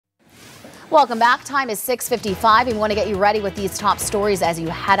Welcome back. Time is 6:55. We want to get you ready with these top stories as you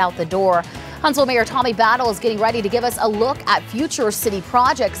head out the door. Huntsville Mayor Tommy Battle is getting ready to give us a look at future city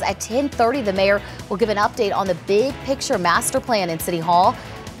projects. At 10:30, the mayor will give an update on the big picture master plan in City Hall.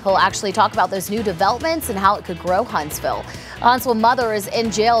 He'll actually talk about those new developments and how it could grow Huntsville. A Huntsville mother is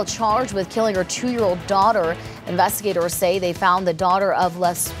in jail charged with killing her 2-year-old daughter. Investigators say they found the daughter of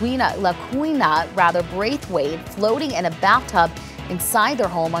LaQuina Braithwaite floating in a bathtub inside their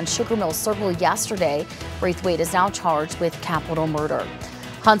home on Sugar Mill Circle yesterday. Braithwaite is now charged with capital murder.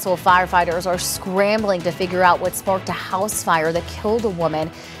 Huntsville firefighters are scrambling to figure out what sparked a house fire that killed a woman.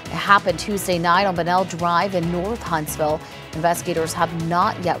 It happened Tuesday night on Bunnell Drive in North Huntsville. Investigators have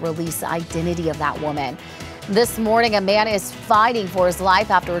not yet released the identity of that woman. This morning, a man is fighting for his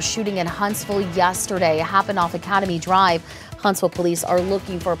life after a shooting in Huntsville yesterday. It happened off Academy Drive. Huntsville police are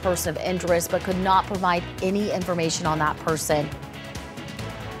looking for a person of interest but could not provide any information on that person.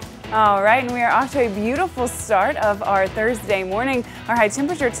 All right, and we are off to a beautiful start of our Thursday morning. Our high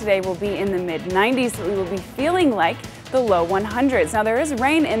temperature today will be in the mid-90s, but we will be feeling like the low 100s. Now, there is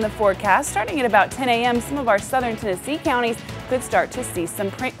rain in the forecast starting at about 10 a.m. Some of our southern Tennessee counties could start to see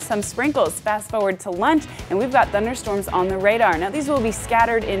some sprinkles. Fast forward to lunch, and we've got thunderstorms on the radar. Now, these will be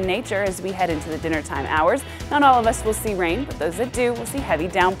scattered in nature as we head into the dinner time hours. Not all of us will see rain, but those that do will see heavy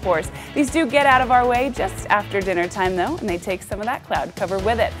downpours. These do get out of our way just after dinner time, though, and they take some of that cloud cover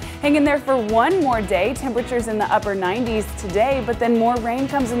with it. Hang in there for one more day. Temperatures in the upper 90s today, but then more rain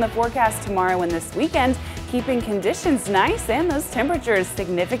comes in the forecast tomorrow and this weekend, keeping conditions nice and those temperatures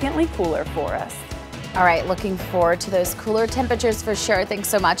significantly cooler for us. All right, looking forward to those cooler temperatures for sure. Thanks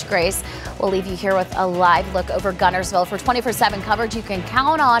so much, Grace. We'll leave you here with a live look over Guntersville. For 24/7 coverage you can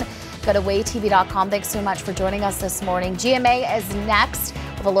count on, go to WaveTV.com. Thanks so much for joining us this morning. GMA is next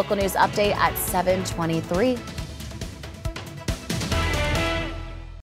with a local news update at 7:23.